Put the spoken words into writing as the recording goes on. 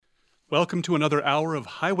Welcome to another hour of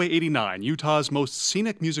Highway 89, Utah's most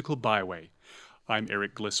scenic musical byway. I'm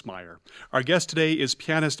Eric Glissmeyer. Our guest today is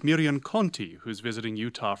pianist Miriam Conti, who's visiting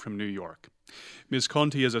Utah from New York. Ms.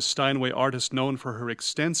 Conti is a Steinway artist known for her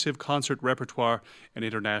extensive concert repertoire and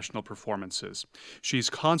international performances. She's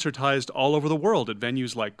concertized all over the world at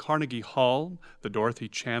venues like Carnegie Hall, the Dorothy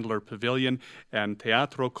Chandler Pavilion, and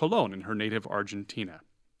Teatro Colón in her native Argentina.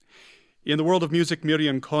 In the world of music,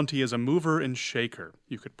 Miriam Conti is a mover and shaker.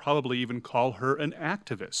 You could probably even call her an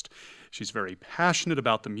activist. She's very passionate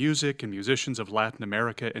about the music and musicians of Latin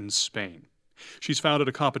America and Spain. She's founded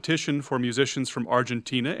a competition for musicians from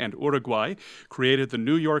Argentina and Uruguay, created the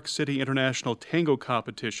New York City International Tango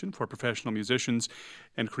Competition for professional musicians,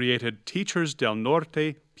 and created Teachers del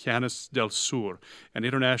Norte, Pianists del Sur, an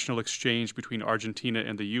international exchange between Argentina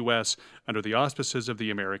and the U.S. under the auspices of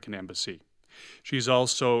the American Embassy. She's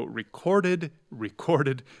also recorded, releasing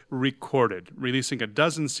a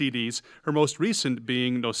dozen CDs, her most recent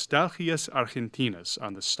being Nostalgias Argentinas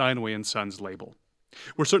on the Steinway & Sons label.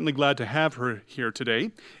 We're certainly glad to have her here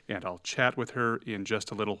today, and I'll chat with her in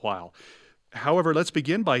just a little while. However, let's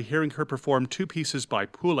begin by hearing her perform two pieces by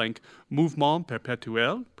Poulenc, Mouvement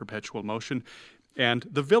Perpetuel, Perpetual Motion, and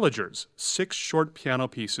The Villagers, 6 short piano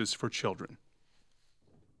pieces for children.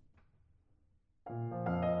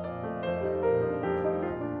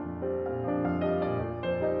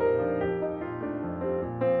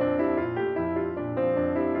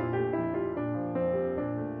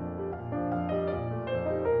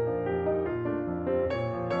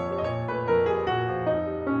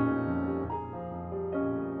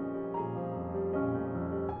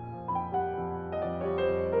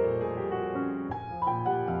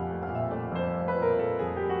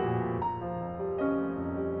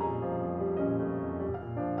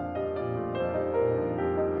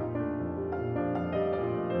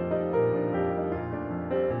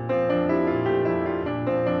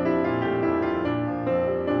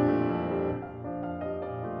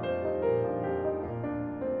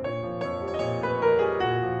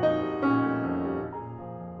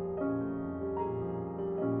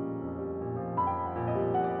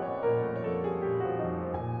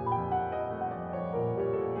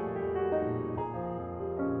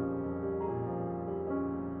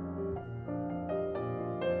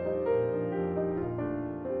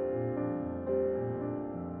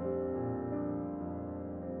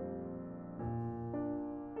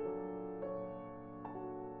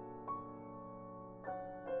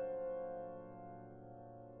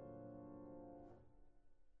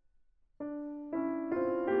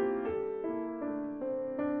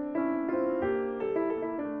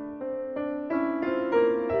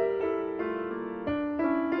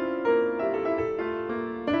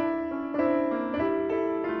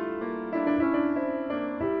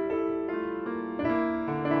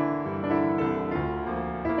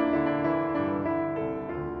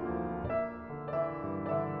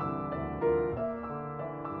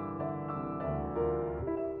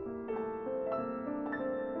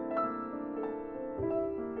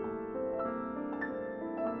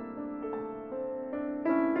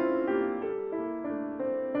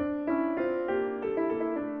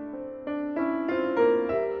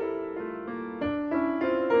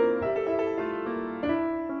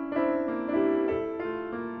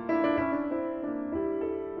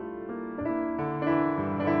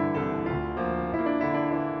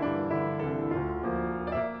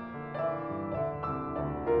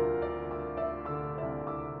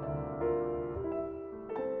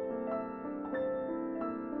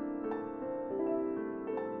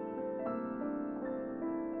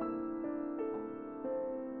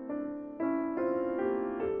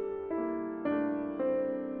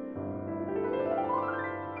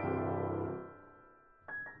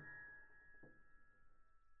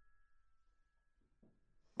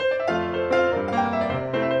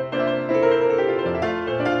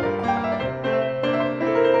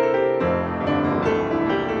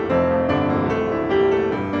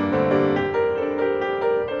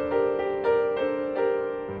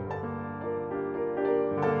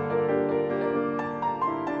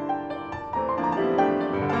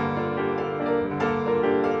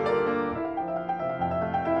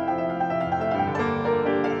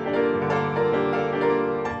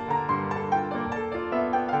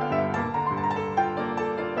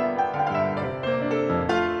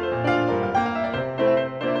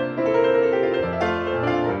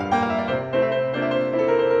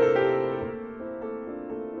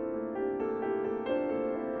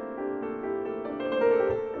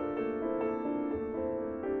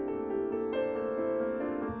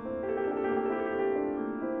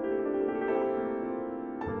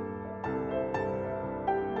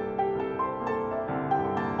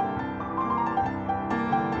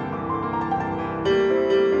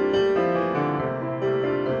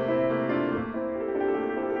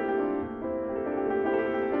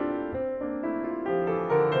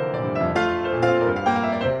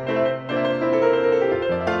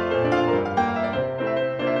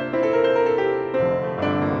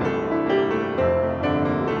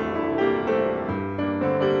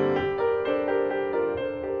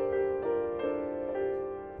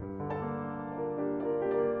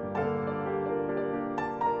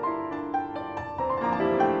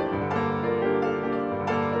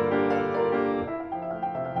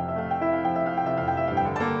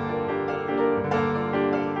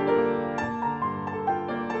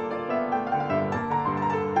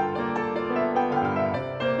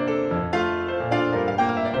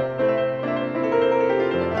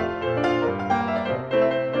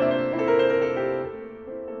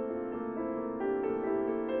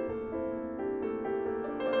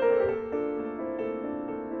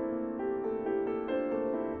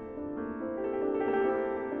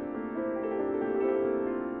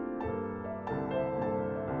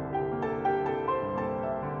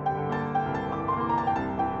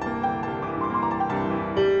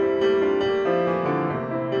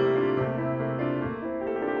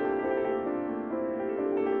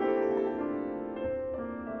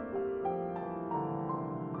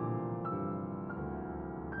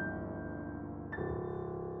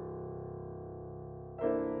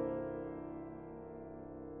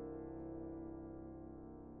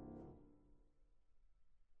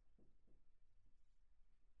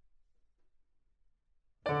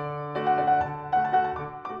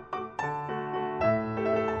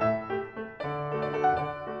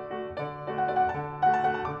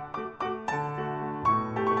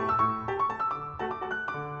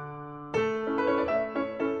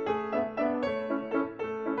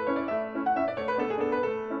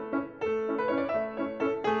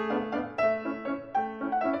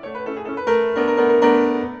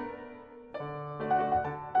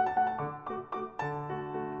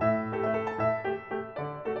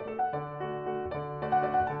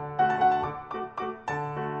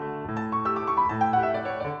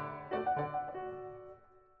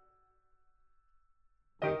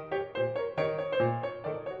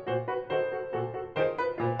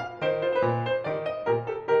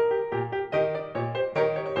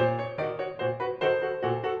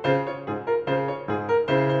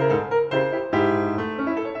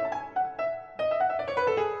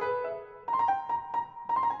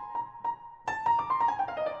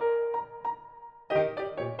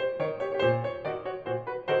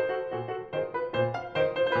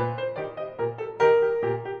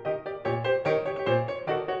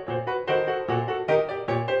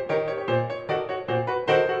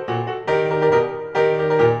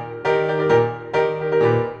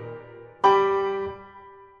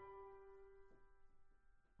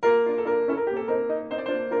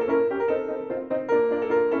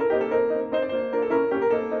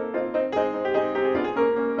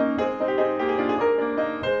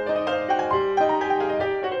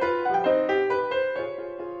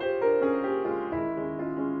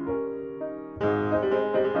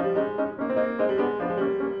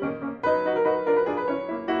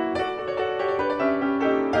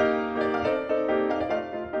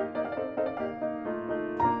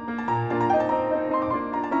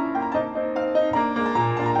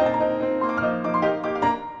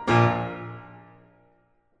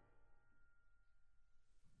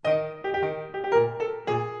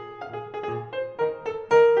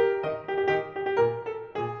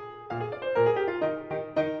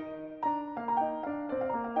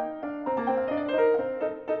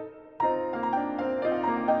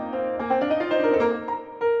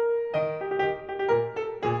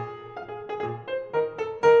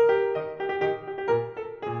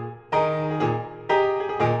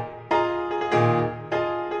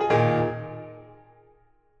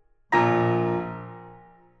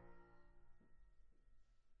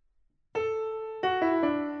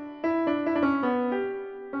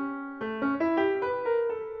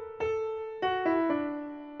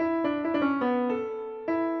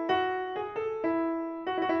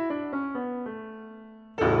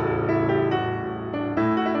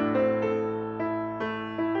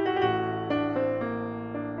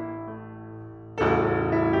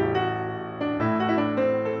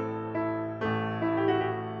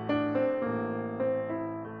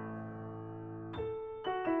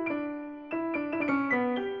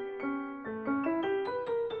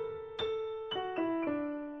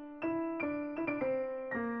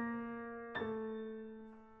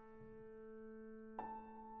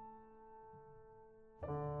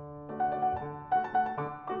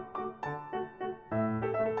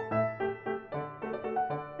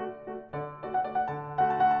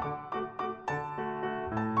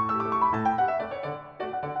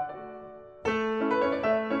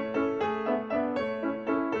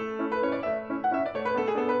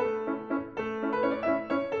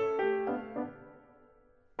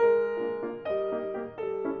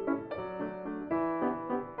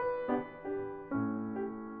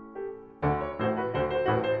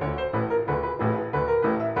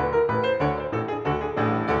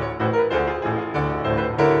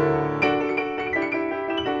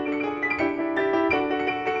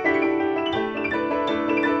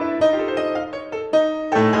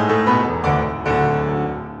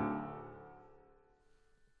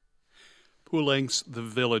 Poulenc's The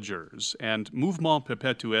Villagers and Mouvement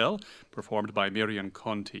Perpetuel, performed by Miriam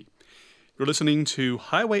Conti. You're listening to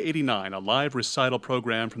Highway 89, a live recital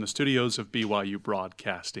program from the studios of BYU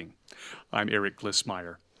Broadcasting. I'm Eric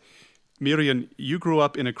Glissmeyer. Miriam, you grew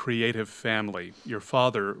up in a creative family. Your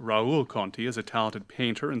father, Raul Conti, is a talented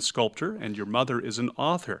painter and sculptor, and your mother is an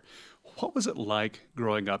author. What was it like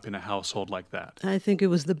growing up in a household like that? I think it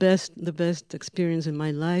was the best experience in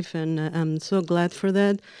my life, and I'm so glad for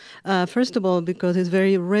that. First of all, because it's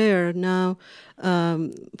very rare now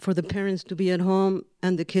for the parents to be at home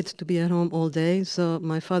and the kids to be at home all day. So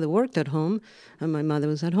my father worked at home, and my mother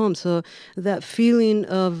was at home. So that feeling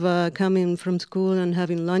of coming from school and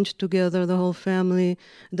having lunch together, the whole family,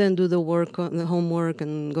 then do the homework,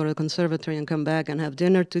 and go to the conservatory and come back and have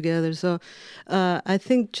dinner together. So I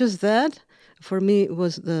think just that, for me,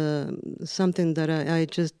 was something that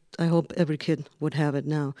I hope every kid would have it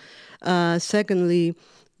now. Secondly,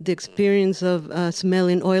 the experience of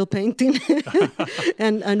smelling oil painting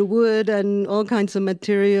and wood and all kinds of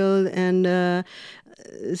material, and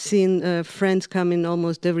seeing friends coming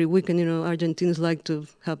almost every weekend. You know, Argentines like to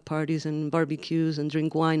have parties and barbecues and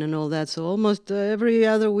drink wine and all that. So almost every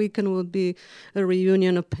other weekend would be a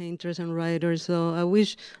reunion of painters and writers. So I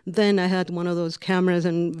wish then I had one of those cameras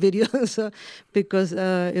and videos because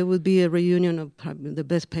it would be a reunion of probably the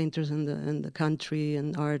best painters in the country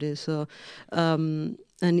and artists. So.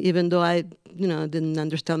 And even though I, didn't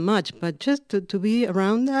understand much, but just to be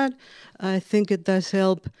around that, I think it does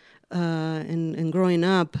help in growing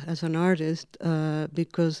up as an artist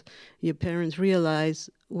because your parents realize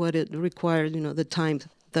what it requires, the time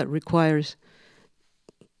that requires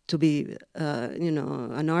to be,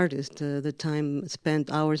 an artist, the time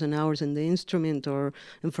spent hours and hours in the instrument or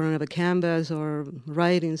in front of a canvas or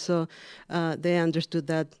writing. So they understood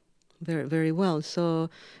that very, very well. So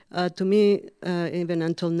to me, even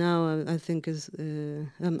until now, I think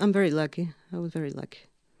I'm very lucky. I was very lucky.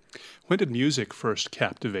 When did music first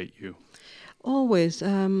captivate you? Always.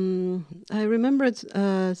 I remember it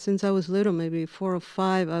since I was little, maybe 4 or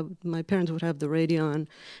 5. My parents would have the radio on,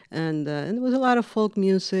 and there was a lot of folk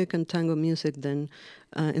music and tango music then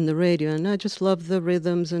in the radio, and I just loved the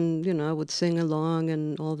rhythms, and I would sing along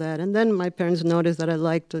and all that. And then my parents noticed that I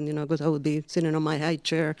liked, and because I would be sitting on my high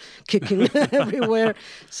chair, kicking everywhere.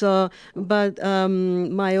 So, but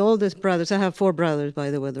my oldest brothers, I have 4 brothers,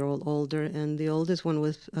 by the way, they're all older, and the oldest one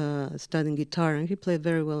was studying guitar, and he played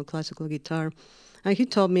very well classical guitar, and he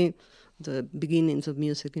taught me the beginnings of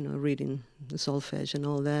music, reading the solfege and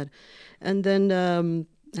all that. And then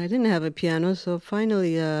I didn't have a piano, so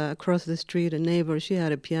finally across the street, a neighbor, she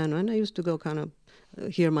had a piano, and I used to go kind of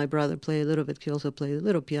hear my brother play a little bit. He also played a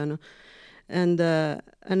little piano. And I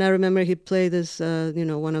remember he played this,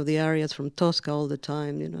 one of the arias from Tosca all the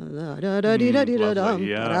time, Lovely,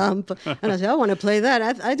 yeah. And I said, I want to play that.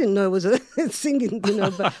 I didn't know it was singing,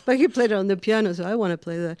 but he played it on the piano, so I want to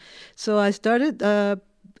play that. So I started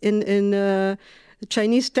in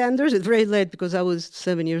Chinese standards. It's very late because I was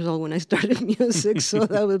 7 years old when I started music, so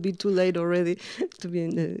that would be too late already to be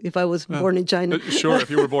if I was born in China. Sure, if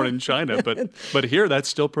you were born in China, but here that's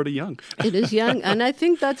still pretty young. It is young, and I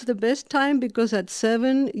think that's the best time because at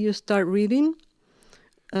 7 you start reading.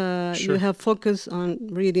 Sure. You have focus on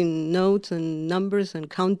reading notes and numbers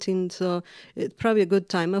and counting, so it's probably a good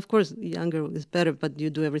time. Of course, younger is better, but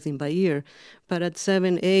you do everything by ear. But at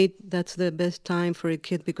 7, 8, that's the best time for a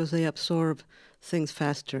kid because they absorb things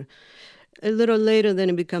faster. A little later, then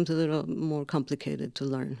it becomes a little more complicated to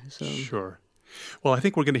learn. So. Sure. Well, I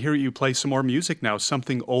think we're going to hear you play some more music now,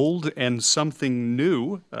 something old and something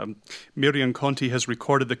new. Miriam Conti has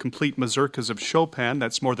recorded the complete mazurkas of Chopin.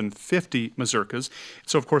 That's more than 50 mazurkas.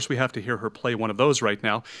 So, of course, we have to hear her play one of those right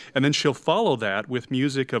now. And then she'll follow that with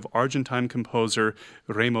music of Argentine composer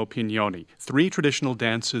Remo Pignoni, 3 traditional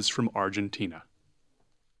dances from Argentina.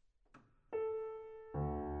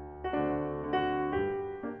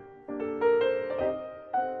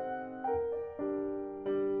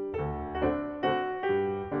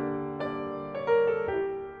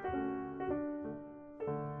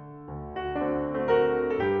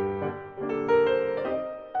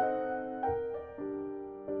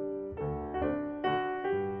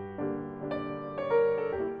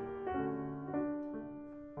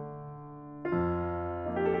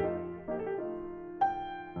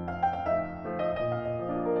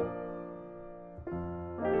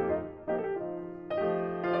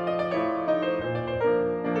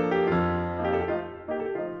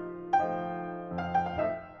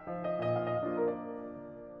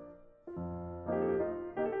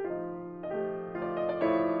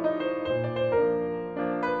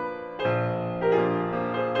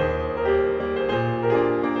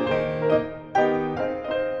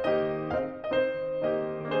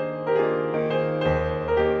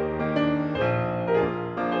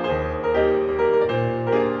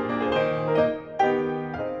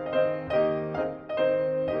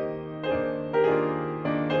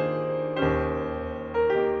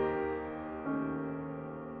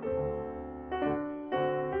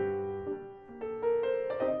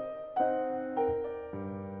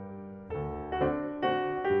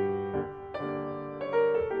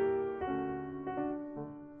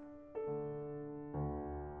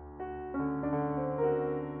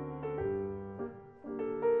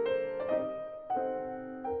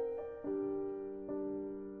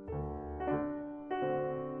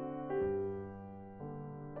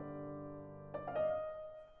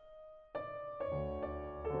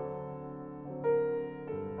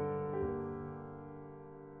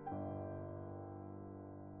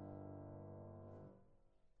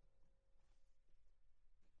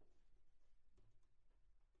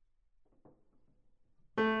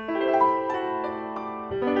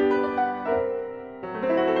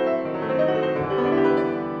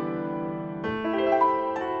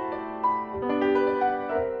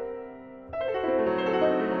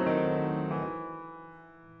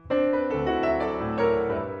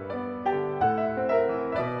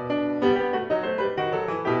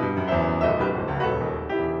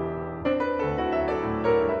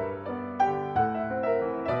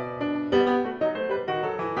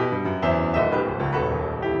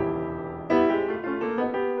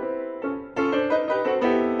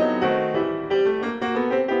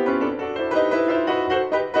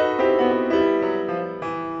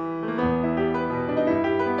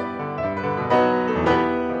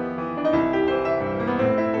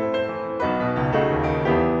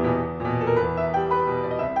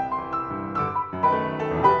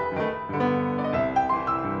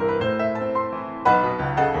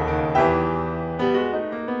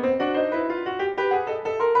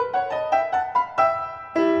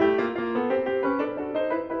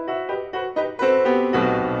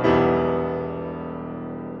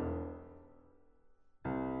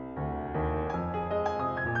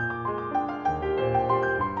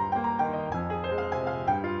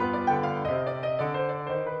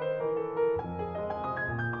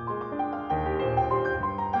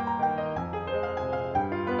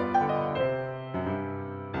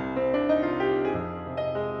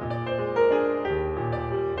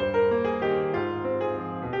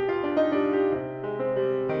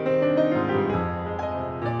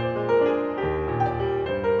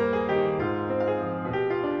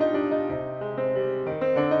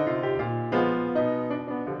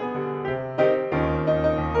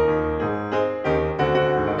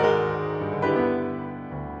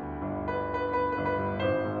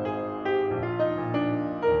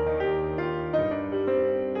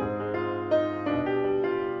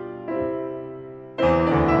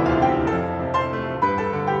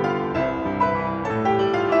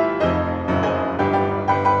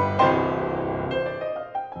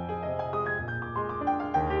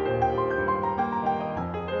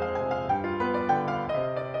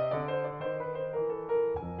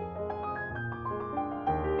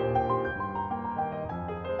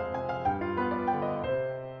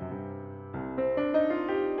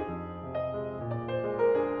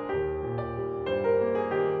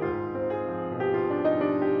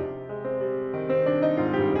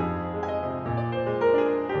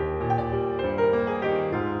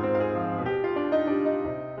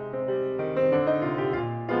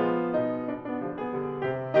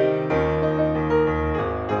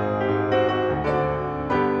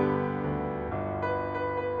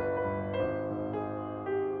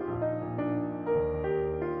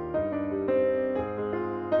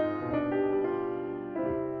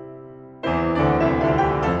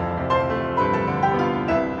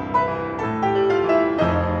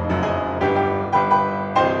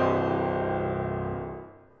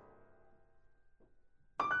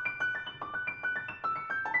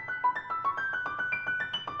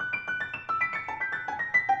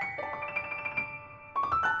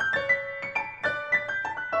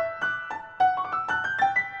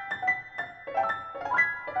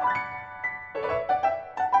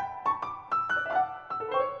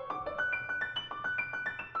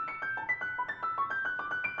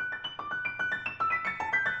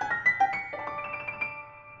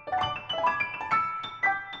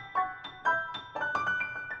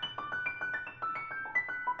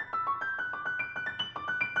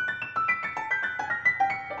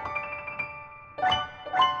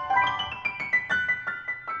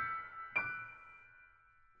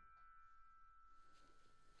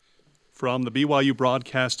 From the BYU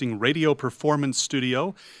Broadcasting Radio Performance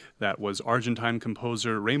Studio, that was Argentine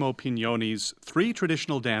composer Remo Pignoni's Three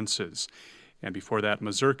Traditional Dances. And before that,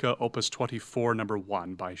 Mazurka, Opus 24, No.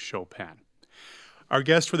 1 by Chopin. Our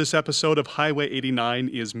guest for this episode of Highway 89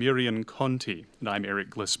 is Miriam Conti, and I'm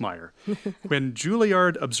Eric Glissmeyer. When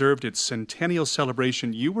Juilliard observed its centennial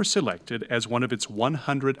celebration, you were selected as one of its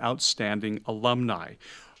 100 outstanding alumni.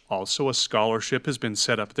 Also, a scholarship has been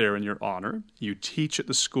set up there in your honor. You teach at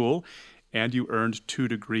the school, and you earned 2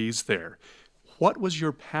 degrees there. What was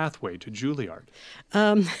your pathway to Juilliard?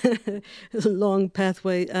 A long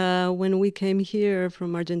pathway. When we came here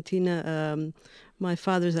from Argentina, my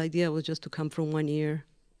father's idea was just to come for 1 year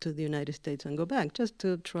to the United States and go back, just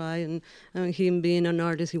to try. And him being an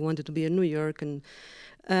artist, he wanted to be in New York,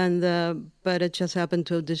 but it just happened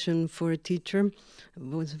to audition for a teacher.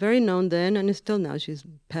 It was very known then, and still now. She's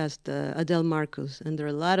passed, Adele Marcos, and there are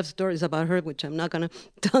a lot of stories about her, which I'm not going to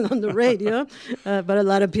tell on the radio, but a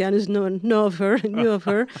lot of pianists knew of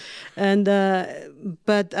her. And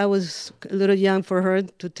but I was a little young for her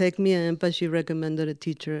to take me in, but she recommended a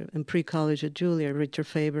teacher in pre-college at Juilliard, Richard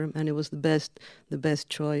Faber, and it was the best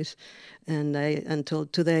choice. And until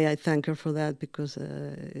today, I thank her for that, because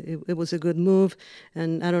it was a good move.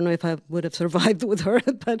 And I don't know if I would have survived with her,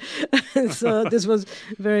 but so this was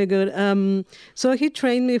very good. So he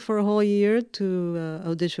trained me for a whole year to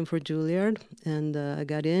audition for Juilliard, and I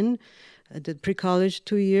got in. I did pre-college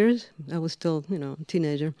 2 years. I was still, a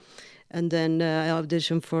teenager. And then I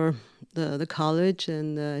auditioned for the college,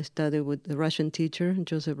 and I studied with the Russian teacher,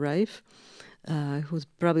 Joseph Reif. Who was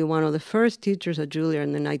probably one of the first teachers at Juilliard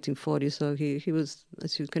in the 1940s. So he was,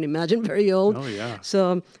 as you can imagine, very old. Oh, yeah.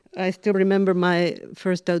 So I still remember my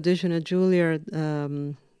first audition at Juilliard.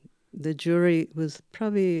 The jury was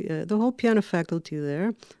probably the whole piano faculty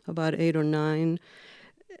there, about 8 or 9.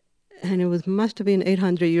 And it must have been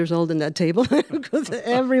 800 years old in that table, because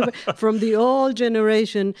everybody from the old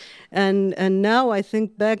generation. And now I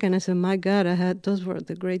think back and I said, my God, those were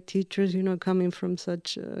the great teachers, coming from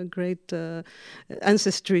such great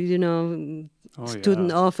ancestry,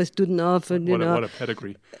 student off. What a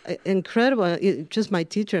pedigree. Incredible. Just my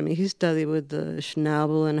teacher, he studied with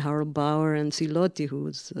Schnabel and Harold Bauer and Silotti, who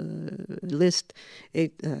was Liszt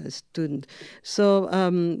student. So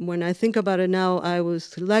when I think about it now, I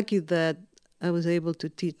was lucky that I was able to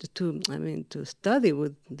to study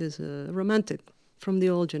with this romantic from the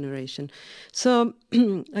old generation. So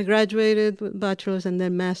I graduated with bachelor's and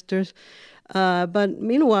then master's. But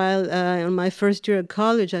meanwhile, in my first year at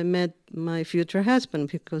college, I met my future husband,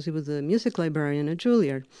 because he was a music librarian at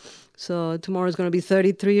Juilliard. So tomorrow is going to be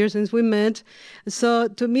 33 years since we met. So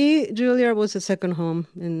to me, Juilliard was a second home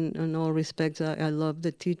in all respects. I love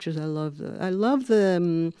the teachers. I love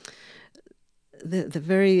the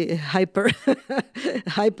very hyper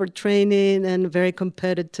training, and very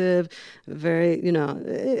competitive, very,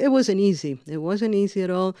 it wasn't easy. It wasn't easy at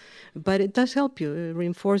all, but it does help you. It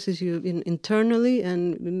reinforces you internally,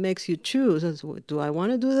 and it makes you choose, do I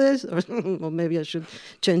want to do this, or maybe I should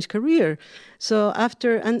change career. So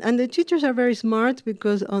and the teachers are very smart,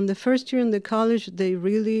 because on the first year in the college, they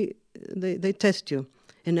really, they test you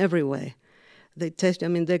in every way. They test.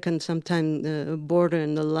 They can sometimes border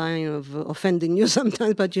in the line of offending you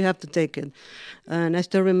sometimes, but you have to take it. And I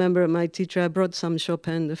still remember my teacher. I brought some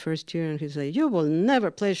Chopin the first year, and he said, "You will never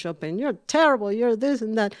play Chopin. You're terrible. You're this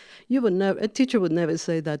and that." A teacher would never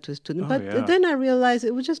say that to a student. Then I realized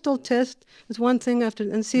it was just all test. It's one thing after,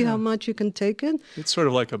 and see how much you can take it. It's sort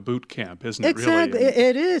of like a boot camp, isn't it? Exactly, really?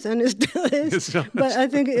 It is, and it still is. But I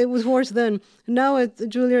think it was worse then. Now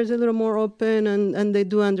Juilliard is a little more open, and they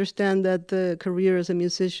do understand that the career as a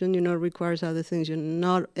musician, requires other things.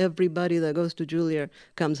 Not everybody that goes to Juilliard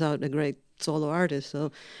comes out a great solo artist.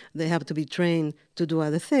 So they have to be trained to do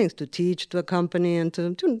other things, to teach, to accompany, and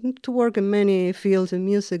to work in many fields in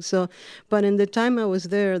music. So, but in the time I was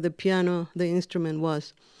there, the piano, the instrument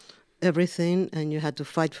was everything, and you had to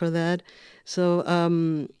fight for that. So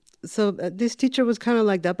this teacher was kind of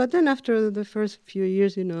like that. But then after the first few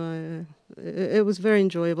years, it was very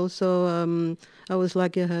enjoyable. So I was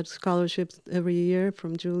lucky. I had scholarships every year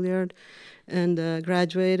from Juilliard, and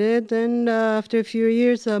graduated. And after a few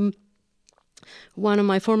years, one of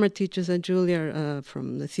my former teachers at Juilliard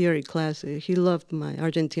from the theory class, he loved my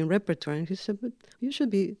Argentine repertoire, and he said, "But you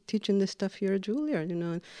should be teaching this stuff here at Juilliard,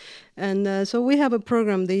 And so we have a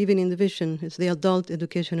program, the Evening Division. It's the adult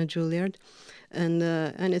education at Juilliard.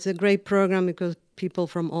 And it's a great program, because people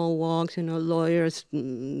from all walks, lawyers,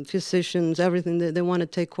 physicians, everything, they want to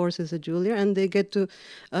take courses at Juilliard, and they get to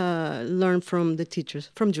learn from the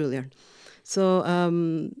teachers from Juilliard. So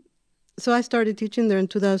So I started teaching there in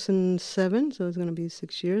 2007, so it's going to be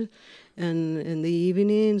 6 years, and in the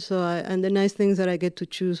evening. And the nice thing is that I get to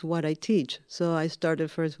choose what I teach. So I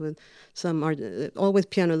started first with some always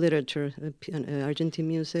piano literature, Argentine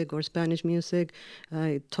music or Spanish music.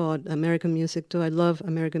 I taught American music too. I love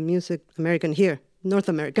American music, American here. North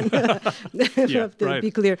American, to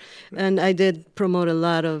be clear. And I did promote a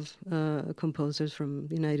lot of composers from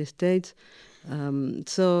the United States.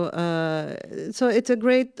 So it's a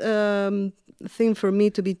great thing for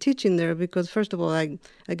me to be teaching there because, first of all, I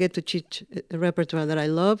get to teach a repertoire that I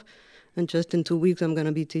love. And just in 2 weeks, I'm going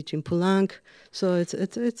to be teaching Poulenc. So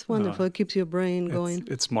it's wonderful. It keeps your brain going.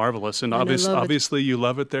 It's marvelous, and obviously you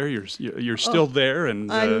love it there. You're still there,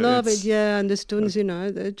 and I love it. Yeah, and the students,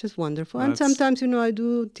 they're just wonderful. And sometimes, I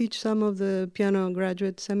do teach some of the piano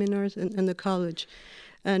graduate seminars in the college,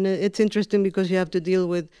 and it's interesting because you have to deal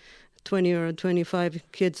with 20 or 25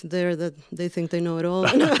 kids there that they think they know it all,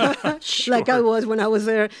 Sure. like I was when I was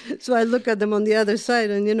there. So I look at them on the other side,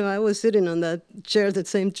 and, I was sitting on that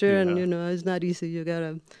same chair, and, it's not easy. You got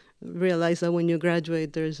to realize that when you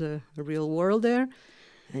graduate, there's a real world there,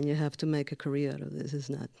 and you have to make a career out of this. It's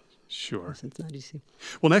not. Sure. It's not easy.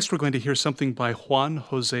 Well, next we're going to hear something by Juan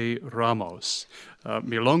Jose Ramos,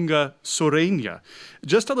 Milonga Sureña.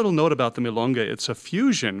 Just a little note about the milonga. It's a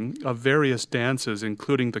fusion of various dances,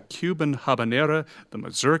 including the Cuban habanera, the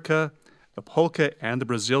mazurka, the polka, and the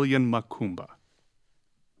Brazilian macumba.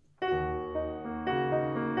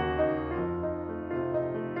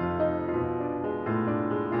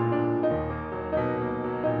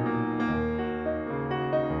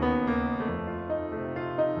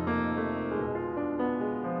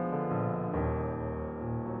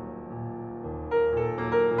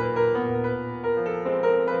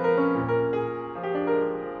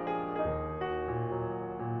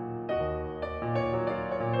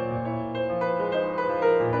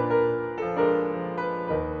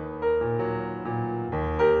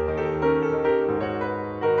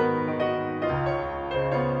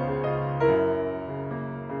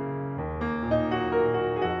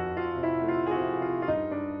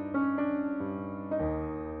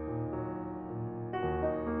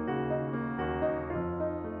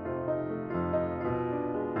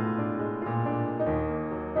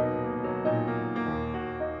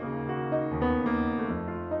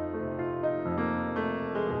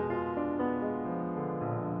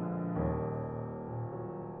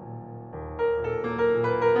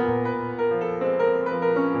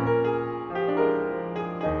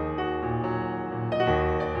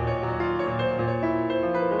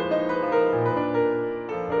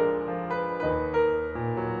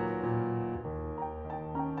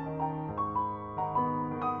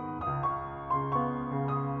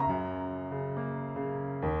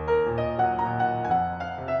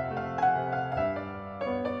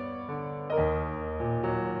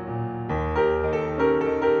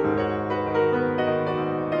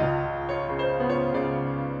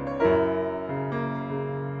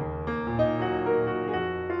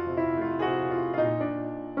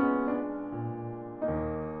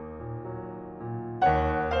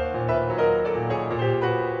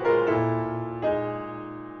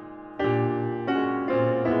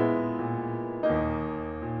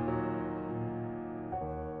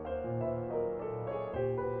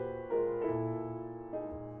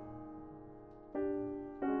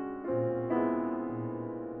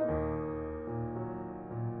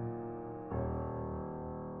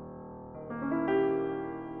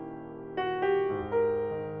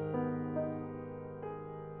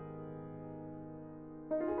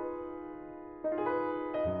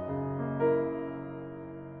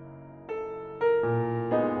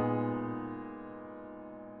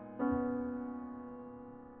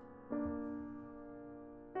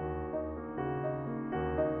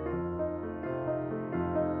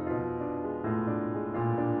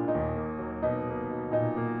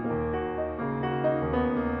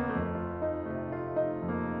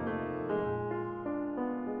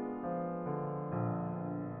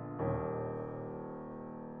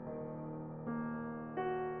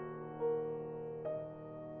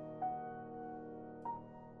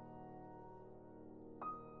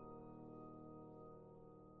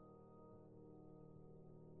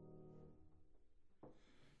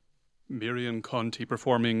 Miriam Conti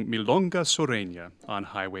performing Milonga Sureña on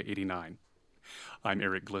Highway 89. I'm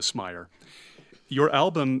Eric Glissmeyer. Your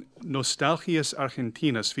album, Nostalgias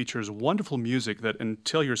Argentinas, features wonderful music that,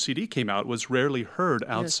 until your CD came out, was rarely heard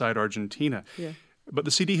outside Argentina. Yeah. But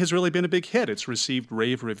the CD has really been a big hit. It's received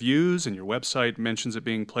rave reviews, and your website mentions it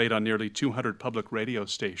being played on nearly 200 public radio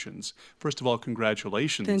stations. First of all,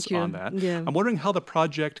 congratulations Thank you. on that. Yeah. I'm wondering how the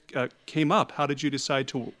project came up. How did you decide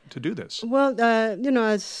to do this? Well,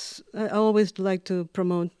 as I always like to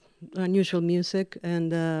promote unusual music,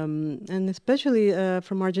 and especially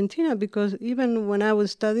from Argentina, because even when I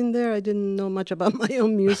was studying there, I didn't know much about my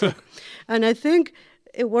own music, and I think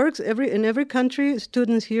it works in every country.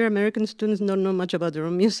 Students here, American students, don't know much about their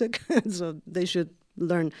own music, so they should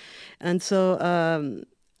learn, and so.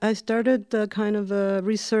 I started kind of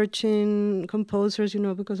researching composers,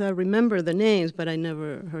 because I remember the names, but I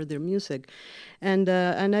never heard their music. And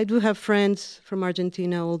I do have friends from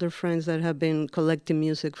Argentina, older friends that have been collecting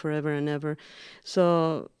music forever and ever.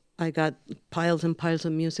 So I got piles and piles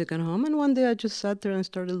of music at home. And one day I just sat there and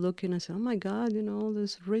started looking. I said, oh my God, all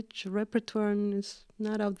this rich repertoire, and it's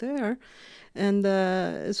not out there. And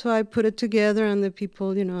so I put it together, and the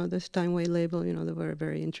people, the Steinway label, they were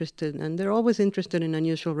very interested. And they're always interested in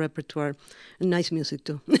unusual repertoire and nice music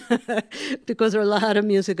too, because there are a lot of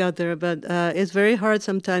music out there. But it's very hard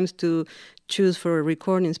sometimes to choose for a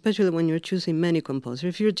recording, especially when you're choosing many composers.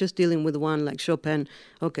 If you're just dealing with one, like Chopin,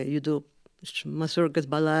 okay, you do mazurkas,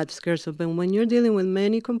 ballades, scherzo. But when you're dealing with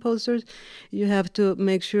many composers, you have to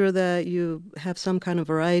make sure that you have some kind of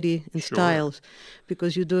variety in styles,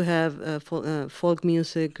 because you do have folk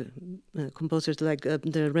music, composers like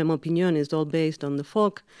the Remo Pignone is all based on the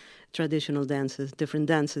folk traditional dances, different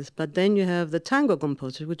dances. But then you have the tango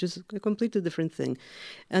composers, which is a completely different thing.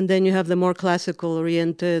 And then you have the more classical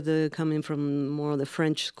oriented, coming from more of the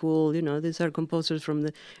French school. These are composers from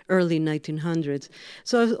the early 1900s.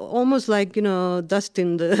 So it's almost like,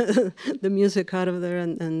 dusting the music out of there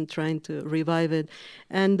and trying to revive it.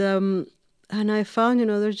 And I found,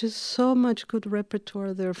 there's just so much good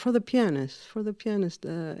repertoire there for the pianist,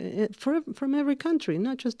 from every country,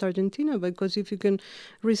 not just Argentina, because if you can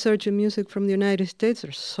research the music from the United States,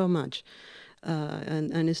 there's so much.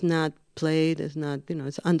 And it's not played, it's not,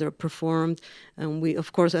 it's underperformed. And we,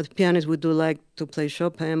 of course, as pianists, we do like to play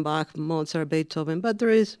Chopin, Bach, Mozart, Beethoven, but there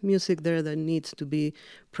is music there that needs to be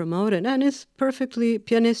promoted. And it's perfectly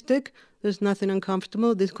pianistic. There's nothing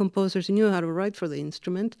uncomfortable. These composers knew how to write for the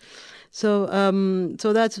instrument. So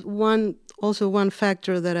that's one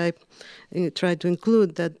factor that I try to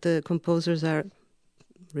include, that the composers are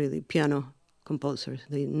really piano composers.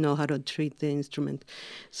 They know how to treat the instrument.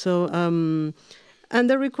 So, and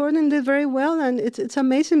the recording did very well, and it's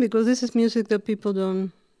amazing, because this is music that people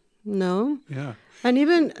don't know. Yeah. And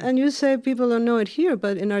you say people don't know it here,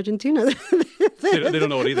 but in Argentina, they don't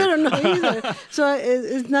know it either. They don't know it either. So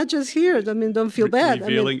it's not just here. I mean, don't feel bad.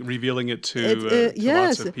 Revealing it to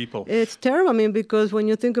yes, lots of people. It's terrible. I mean, because when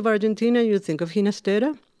you think of Argentina, you think of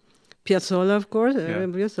Ginastera, Piazzolla, of course,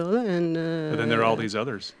 Piazzolla, and then there are all these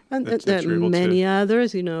others. And many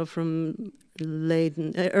others, from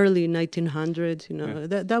early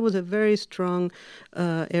 1900s. That was a very strong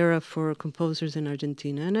era for composers in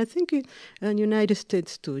Argentina, and I think in United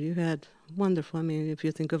States too. You had wonderful. I mean, if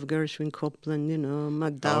you think of Gershwin, Copland,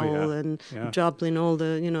 McDowell, and Joplin, all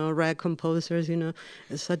the rag composers,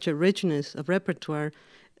 it's such a richness of repertoire.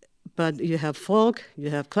 But you have folk,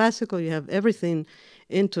 you have classical, you have everything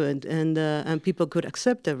into it, and people could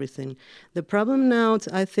accept everything. The problem now,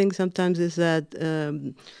 I think, sometimes is that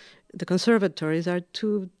the conservatories are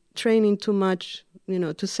training too much,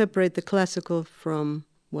 to separate the classical from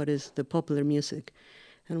what is the popular music.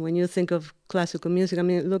 And when you think of classical music, I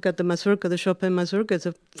mean, look at the mazurka, the Chopin mazurka, it's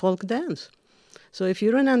a folk dance. So if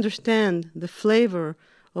you don't understand the flavor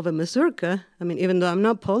of a mazurka, I mean, even though I'm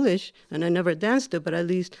not Polish and I never danced it, but at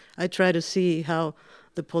least I try to see how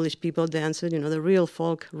the Polish people dance it, the real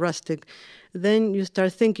folk, rustic. Then you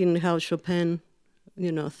start thinking how Chopin,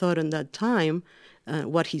 thought in that time,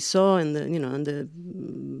 what he saw in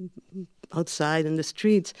the outside in the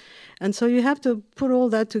streets. And so you have to put all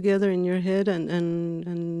that together in your head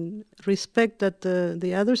and respect that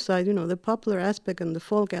the other side, the popular aspect and the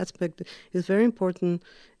folk aspect is very important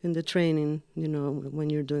in the training, when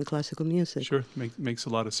you're doing classical music. Sure, makes a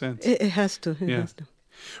lot of sense. It has to. It has to.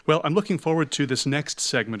 Well, I'm looking forward to this next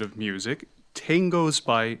segment of music. Tangos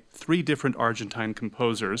by 3 different Argentine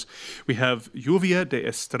composers. We have Lluvia de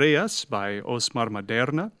Estrellas by Osmar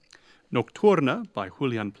Maderna, Nocturna by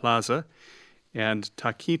Julian Plaza, and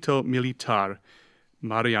Taquito Militar,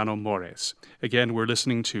 Mariano Mores. Again, we're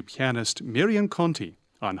listening to pianist Miriam Conti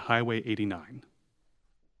on Highway 89.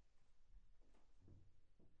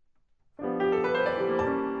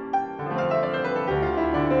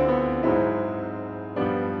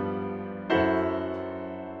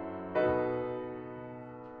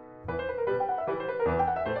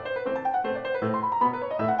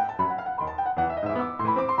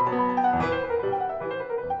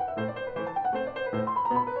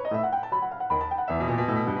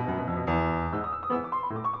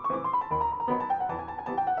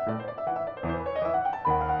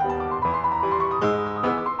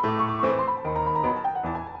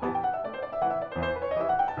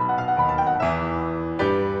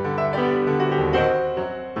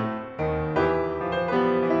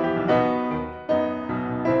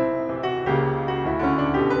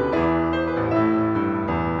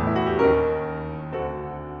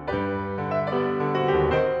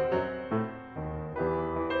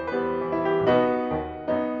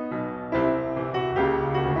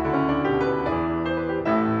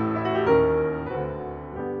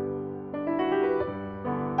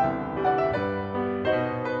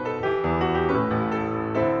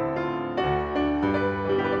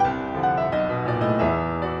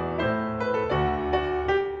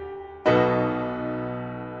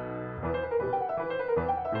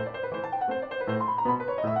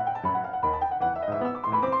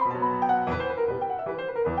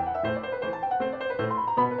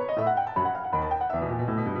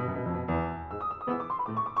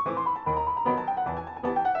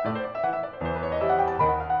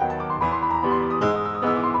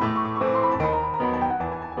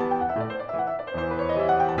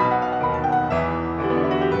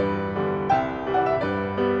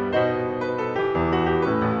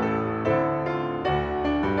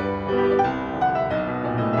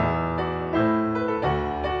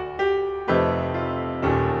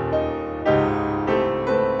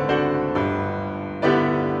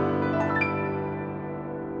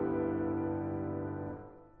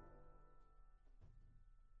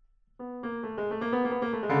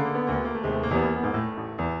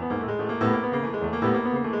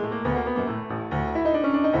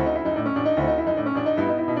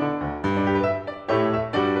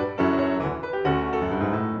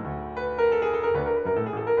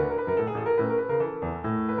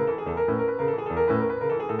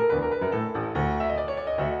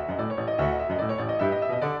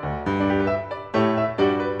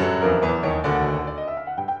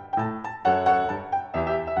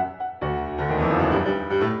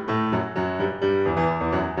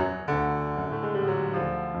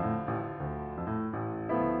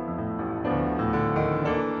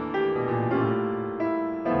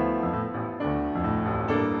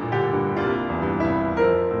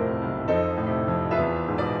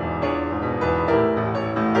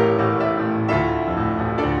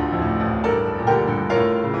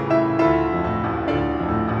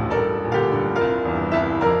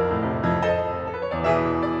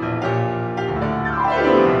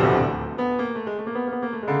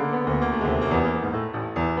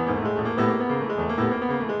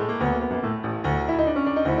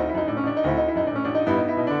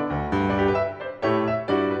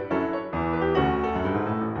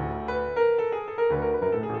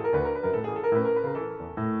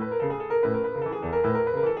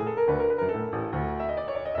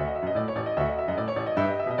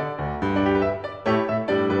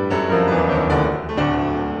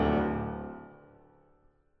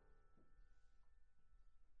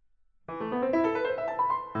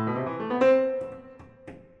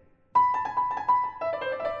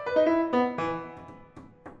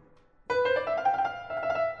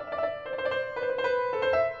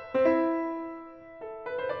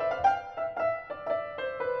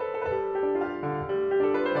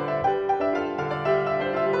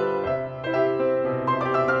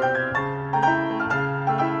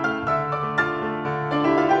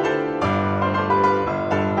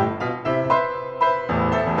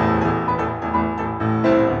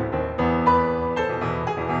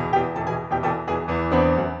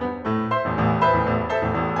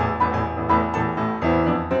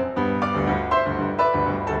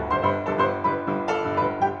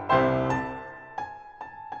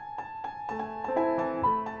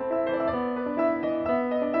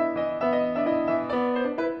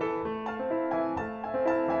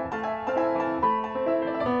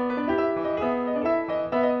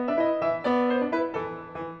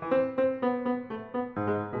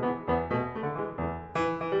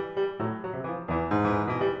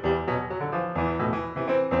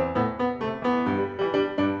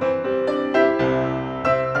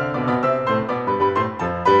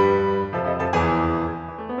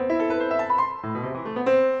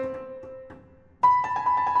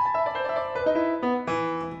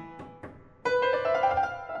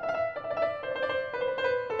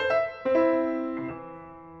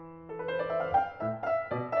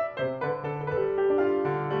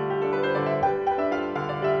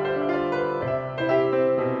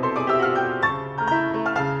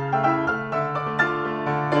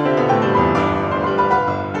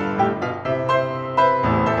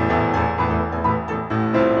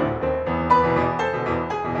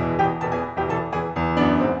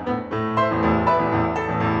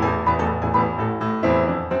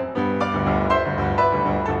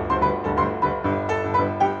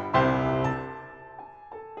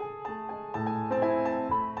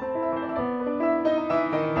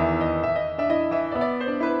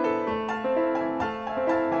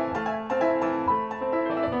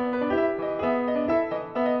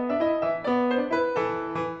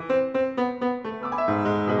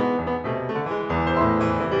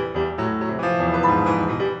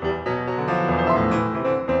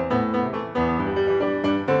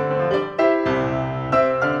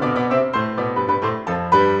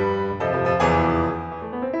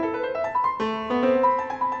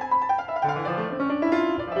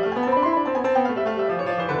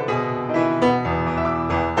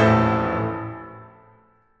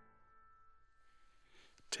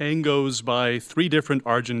 tangos by three different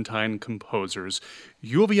Argentine composers: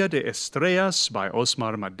 Lluvia de Estrellas by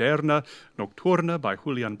Osmar Maderna, Nocturna by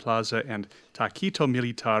Julian Plaza, and Taquito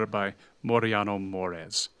Militar by Moriano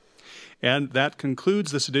Mores. And that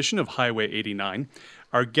concludes this edition of Highway 89.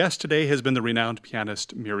 Our guest today has been the renowned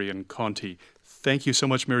pianist Miriam Conti. Thank you so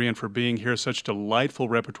much, Miriam, for being here. Such delightful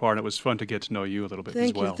repertoire, and it was fun to get to know you a little bit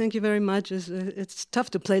as well. Thank you very much. It's tough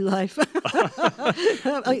to play live,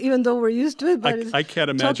 even though we're used to it. But I can't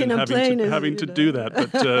imagine having to do that,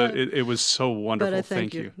 but it was so wonderful. But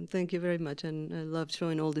thank you. Thank you very much, and I love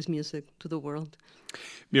showing all this music to the world.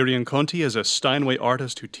 Miriam Conti is a Steinway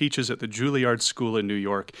artist who teaches at the Juilliard School in New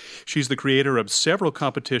York. She's the creator of several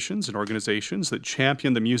competitions and organizations that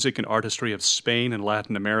champion the music and artistry of Spain and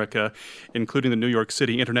Latin America, including the New York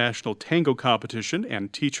City International Tango Competition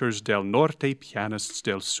and Teachers del Norte, Pianists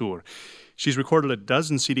del Sur. She's recorded a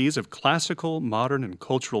dozen CDs of classical, modern, and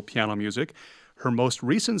cultural piano music. Her most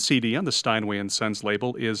recent CD on the Steinway & Sons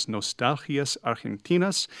label is Nostalgias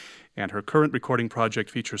Argentinas, and her current recording project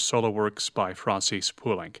features solo works by Francis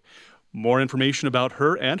Poulenc. More information about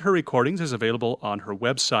her and her recordings is available on her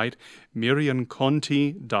website,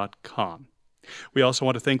 miriamconti.com. We also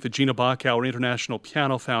want to thank the Gina Bachauer International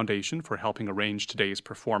Piano Foundation for helping arrange today's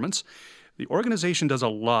performance. The organization does a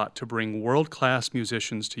lot to bring world-class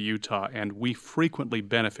musicians to Utah, and we frequently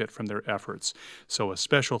benefit from their efforts. So a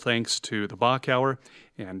special thanks to the Bachauer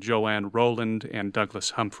and Joanne Rowland and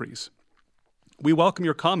Douglas Humphreys. We welcome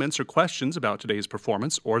your comments or questions about today's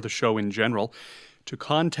performance or the show in general. To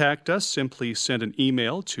contact us, simply send an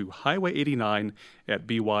email to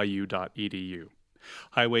highway89@byu.edu.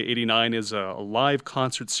 Highway 89 is a live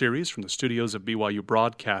concert series from the studios of BYU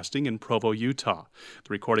Broadcasting in Provo, Utah.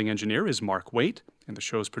 The recording engineer is Mark Waite, and the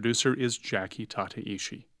show's producer is Jackie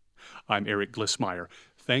Tataishi. I'm Eric Glissmeyer.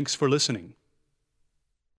 Thanks for listening.